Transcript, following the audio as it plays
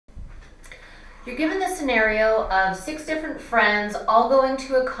You're given the scenario of 6 different friends all going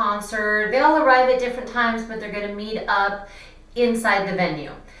to a concert. They all arrive at different times, but they're going to meet up inside the venue.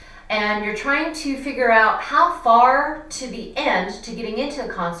 And you're trying to figure out how far to the end to getting into the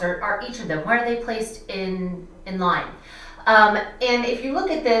concert are each of them. Where are they placed in line? And if you look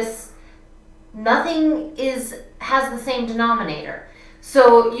at this, nothing has the same denominator.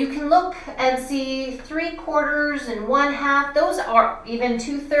 So you can look and see 3/4 and 1/2. Those are even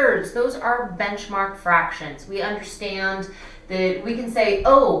 2/3. Those are benchmark fractions. We understand that we can say,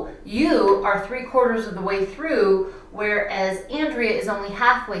 oh, you are 3/4 of the way through, whereas Andrea is only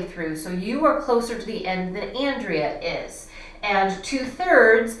halfway through. So you are closer to the end than Andrea is. And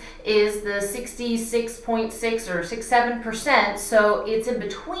 2/3 is the 66.6 or 67%. So it's in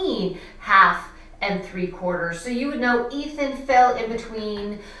between half and 3/4. So you would know Ethan fell in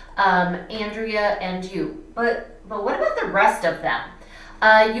between Andrea and you. But what about the rest of them?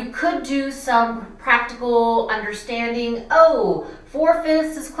 You could do some practical understanding. Oh,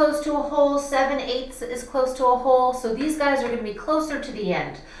 4/5 is close to a whole, 7/8 is close to a whole. So these guys are going to be closer to the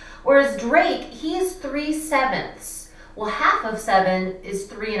end. Whereas Drake, he is 3/7. Well, half of 7 is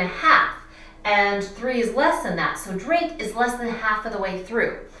 3.5. And 3 is less than that. So Drake is less than half of the way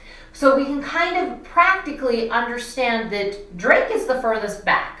through. So we can kind of practically understand that Drake is the furthest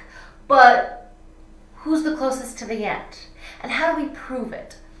back, but who's the closest to the end? And how do we prove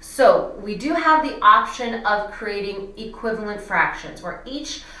it? So we do have the option of creating equivalent fractions, where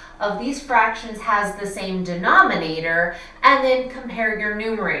each of these fractions has the same denominator, and then compare your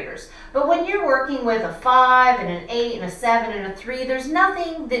numerators. But when you're working with a 5 and an 8 and a 7 and a 3, there's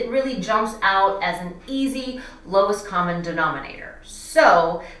nothing that really jumps out as an easy lowest common denominator.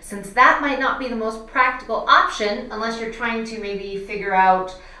 So since that might not be the most practical option, unless you're trying to maybe figure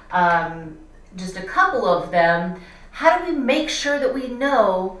out just a couple of them, how do we make sure that we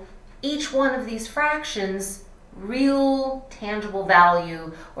know each one of these fractions real tangible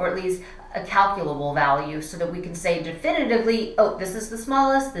value, or at least a calculable value, so that we can say definitively, oh, this is the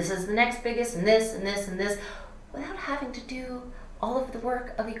smallest, this is the next biggest, and this, and this, and this, without having to do all of the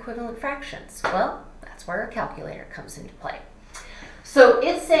work of equivalent fractions? Well, that's where a calculator comes into play. So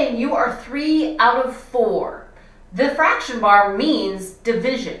it's saying you are 3 out of 4. The fraction bar means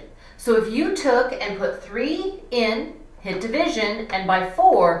division. So if you took and put 3 in, hit division, and by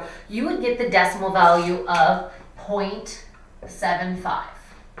 4, you would get the decimal value of 0.75.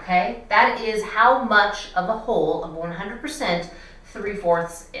 Okay? That is how much of a whole of 100%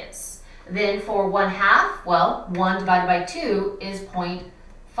 3/4 is. Then for 1/2, well, 1 divided by 2 is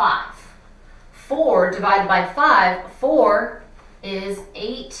 0.5. 4 divided by 5, 4 is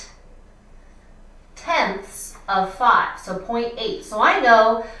 8/10 of 5, so 0.8. So I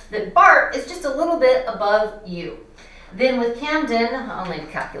know that Bart is just a little bit above you. Then with Camden, I'll need a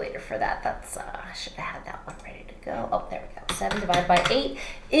calculator for that. That's I should have had that one ready to go. Oh, there we go. 7 divided by 8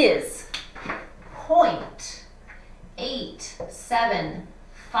 is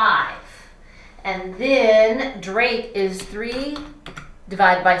 0.875. And then Drake is 3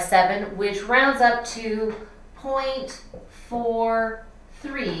 divided by 7, which rounds up to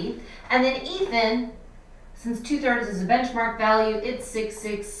 0.43. And then Ethan, since 2/3 is a benchmark value, it's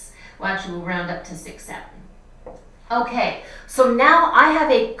 6.6. Well, actually, we'll round up to 6.7. Okay, so now I have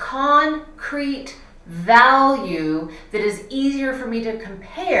a concrete value that is easier for me to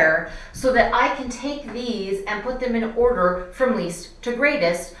compare, so that I can take these and put them in order from least to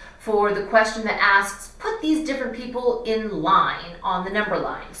greatest for the question that asks, put these different people in line on the number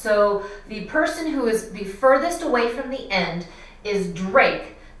line. So the person who is the furthest away from the end is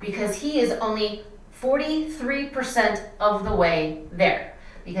Drake, because he is only 43% of the way there,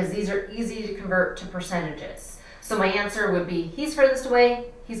 because these are easy to convert to percentages. So my answer would be, he's furthest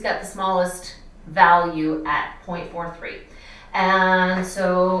away, he's got the smallest value at 0.43. And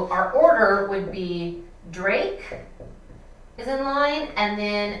so our order would be Drake is in line, and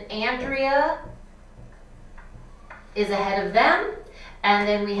then Andrea is ahead of them, and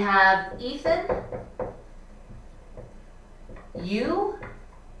then we have Ethan, you,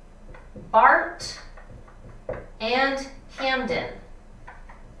 Bart, and Camden.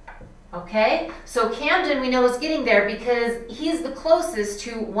 Okay, so Camden we know is getting there because he's the closest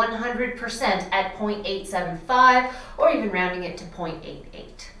to 100% at 0.875, or even rounding it to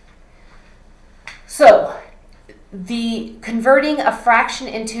 0.88. So the converting a fraction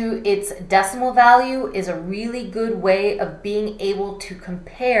into its decimal value is a really good way of being able to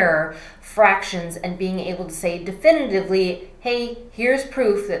compare fractions and being able to say definitively, hey, here's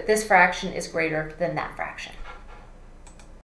proof that this fraction is greater than that fraction.